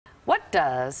What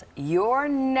does your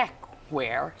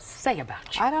neckwear say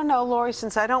about you? I don't know, Lori,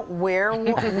 since I don't wear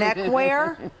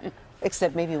neckwear,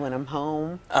 except maybe when I'm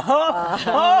home.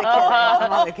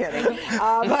 I'm only kidding.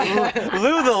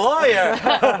 Lou the lawyer.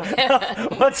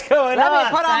 What's going on?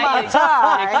 Let me put on my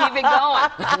tie. Keep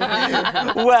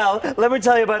it going. Well, let me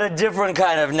tell you about a different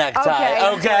kind of necktie,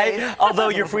 okay? Please. Although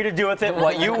you're free to do with it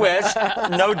what you wish,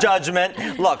 no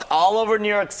judgment. Look, all over New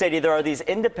York City, there are these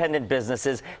independent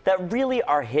businesses that really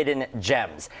are hidden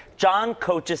gems. John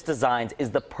Coaches Designs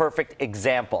is the perfect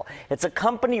example. It's a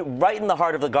company right in the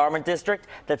heart of the garment district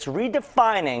that's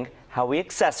redefining how we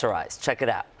accessorize. Check it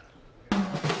out.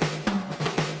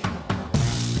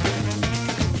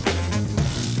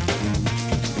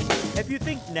 If you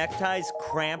think neckties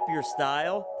cramp your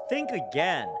style, think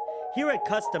again. Here at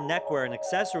Custom Neckwear and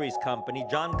Accessories Company,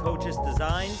 John Coaches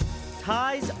Designs,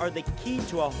 ties are the key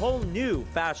to a whole new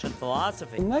fashion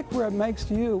philosophy. Neckwear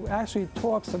makes you, actually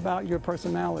talks about your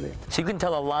personality. So you can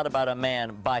tell a lot about a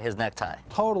man by his necktie.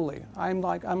 Totally. I'm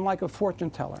like a fortune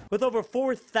teller. With over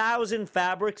 4,000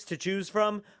 fabrics to choose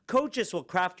from, Coaches will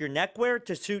craft your neckwear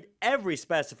to suit every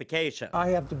specification. I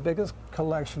have the biggest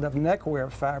collection of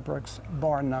neckwear fabrics,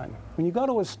 bar none. When you go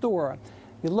to a store,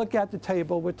 you look at the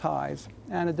table with ties,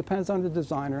 and it depends on the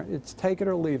designer. It's take it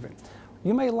or leave it.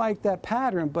 You may like that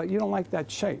pattern, but you don't like that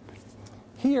shape.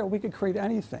 Here, we could create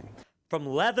anything. From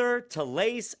leather to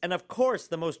lace, and of course,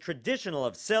 the most traditional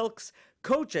of silks,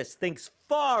 Coaches thinks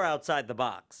far outside the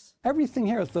box. Everything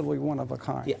here is literally one of a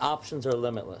kind. The options are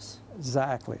limitless.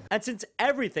 Exactly. And since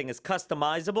everything is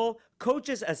customizable,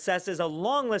 Coaches assesses a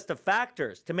long list of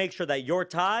factors to make sure that your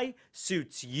tie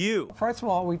suits you. First of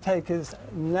all, we take his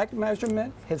neck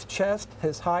measurement, his chest,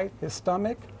 his height, his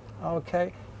stomach,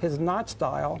 okay, his knot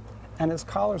style, and his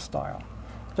collar style.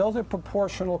 Those are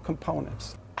proportional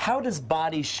components. How does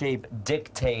body shape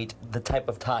dictate the type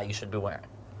of tie you should be wearing?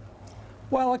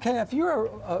 Well, okay, if you're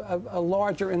a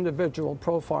larger individual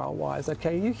profile-wise,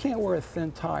 okay, you can't wear a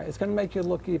thin tie. It's going to make you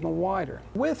look even wider.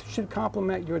 Width should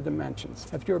complement your dimensions.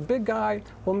 If you're a big guy,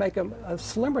 we'll make a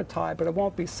slimmer tie, but it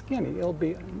won't be skinny. It'll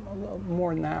be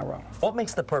more narrow. What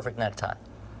makes the perfect necktie?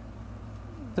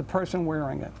 The person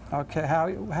wearing it, okay,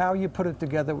 how you put it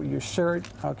together with your shirt,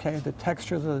 okay, the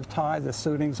textures of the tie, the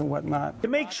suitings and whatnot. To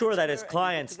make sure that his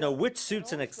clients know which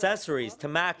suits and accessories to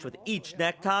match with each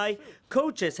necktie,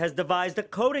 Coaches has devised a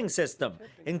coding system,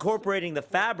 incorporating the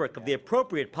fabric of the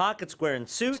appropriate pocket square and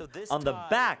suit on the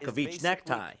back of each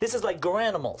necktie. This is like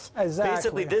Garanimals. Exactly.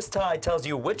 Basically, this tie tells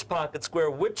you which pocket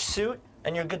square, which suit,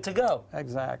 and you're good to go.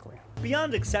 Exactly.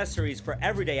 Beyond accessories for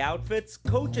everyday outfits,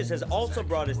 Coaches has also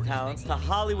brought his talents to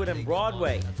Hollywood and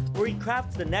Broadway, where he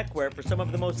crafts the neckwear for some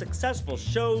of the most successful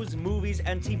shows, movies,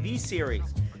 and TV series,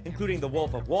 including The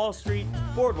Wolf of Wall Street,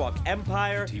 Boardwalk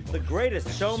Empire, The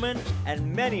Greatest Showman,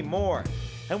 and many more.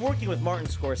 And working with Martin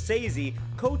Scorsese,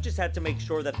 Coaches had to make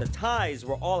sure that the ties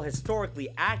were all historically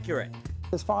accurate.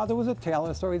 His father was a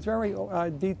tailor, so he's very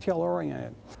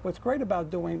detail-oriented. What's great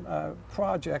about doing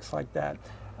projects like that,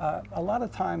 a lot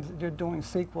of times they're doing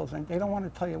sequels and they don't want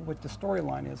to tell you what the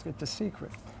storyline is. It's a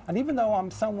secret. And even though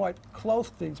I'm somewhat close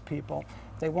to these people,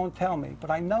 they won't tell me. But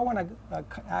I know when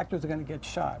actors are going to get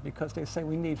shot because they say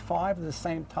we need 5 of the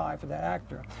same tie for the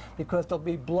actor because there'll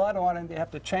be blood on it and they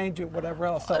have to change it, whatever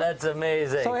else. So, that's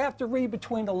amazing. So I have to read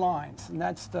between the lines, and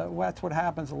that's what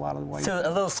happens a lot of the way. So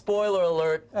a little spoiler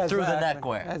alert through the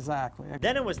neckwear. Exactly.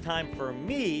 Then it was time for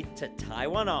me to tie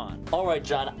one on. All right,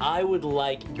 John, I would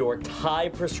like your tie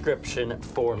prescription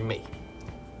for me.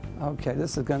 Okay,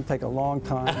 this is going to take a long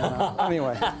time.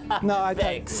 Anyway, no,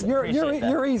 Thanks.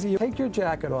 You're easy. You take your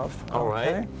jacket off. All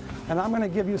right. And I'm going to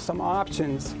give you some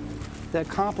options that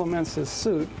complements this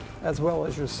suit as well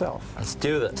as yourself. Let's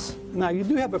do this. Now, you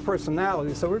do have a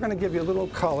personality, so we're going to give you a little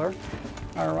color.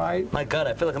 All right. My God,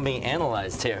 I feel like I'm being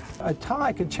analyzed here. A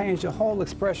tie could change the whole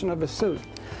expression of a suit.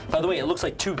 By the way, it looks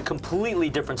like 2 completely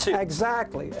different suits.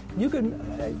 Exactly. You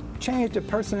can change the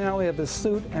personality of the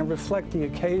suit and reflect the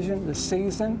occasion, the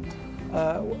season,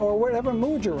 or whatever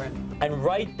mood you're in. And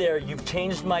right there, you've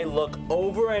changed my look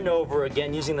over and over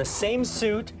again using the same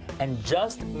suit and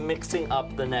just mixing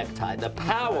up the necktie. The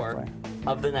power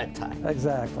of the necktie.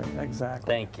 Exactly, exactly.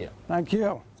 Thank you. Thank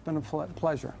you. It's been a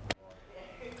pleasure.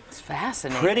 It's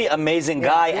fascinating. Pretty amazing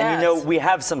guy, Yes. and you know, we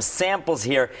have some samples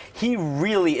here. He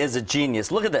really is a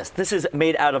genius. Look at this. This is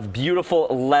made out of beautiful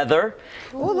leather.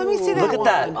 Oh, let me see that Look at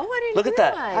that. Oh, I didn't Look at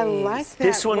that. I like that.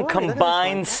 This one Lord, look at this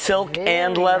combines silk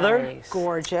and leather. Nice.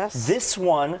 Gorgeous. This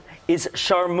one is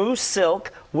charmeuse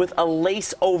silk with a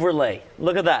lace overlay.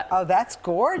 Look at that. Oh, that's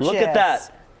gorgeous. Look at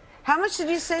that. How much did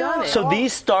you say? Stunning. So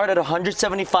these start at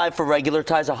 $175 for regular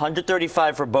ties,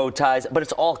 $135 for bow ties, but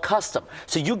it's all custom.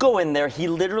 So you go in there, he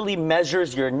literally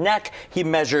measures your neck, he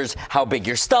measures how big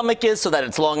your stomach is so that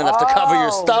it's long enough to cover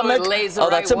your stomach. So it lays the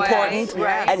that's right important. way.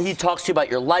 Right. And he talks to you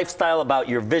about your lifestyle, about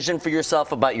your vision for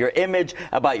yourself, about your image,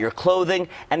 about your clothing,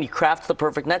 and he crafts the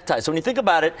perfect necktie. So when you think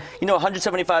about it, you know,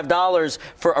 $175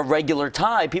 for a regular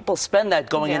tie, people spend that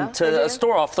going Yeah, into they do. a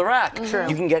store off the rack. True.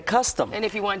 You can get custom. And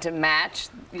if you want to match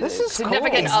This is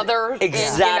significant cool. other,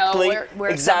 Exactly. you know, wear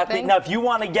exactly. something. Now, if you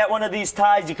want to get one of these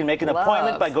ties, you can make an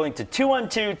appointment Love. by going to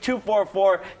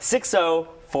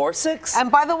 212-244-6046.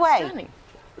 And by the way, Stunning.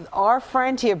 our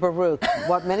friend here, Baruch,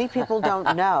 what many people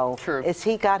don't know True. is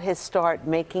he got his start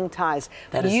making ties.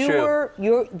 That is you true.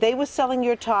 They were selling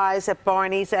your ties at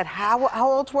Barney's at how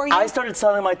old were you? I started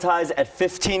selling my ties at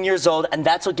 15 years old, and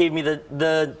that's what gave me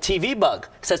the TV bug.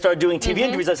 Because I started doing TV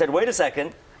interviews. I said, wait a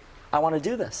second, I want to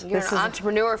do this. You're an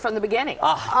entrepreneur from the beginning.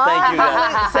 Thank you,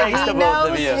 guys. So Thanks he to both knows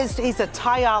of you. he's a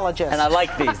tieologist. And I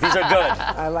like these. These are good.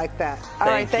 I like that. All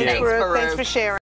right, Thank thanks, you. Baruch. Thanks, Thanks for sharing.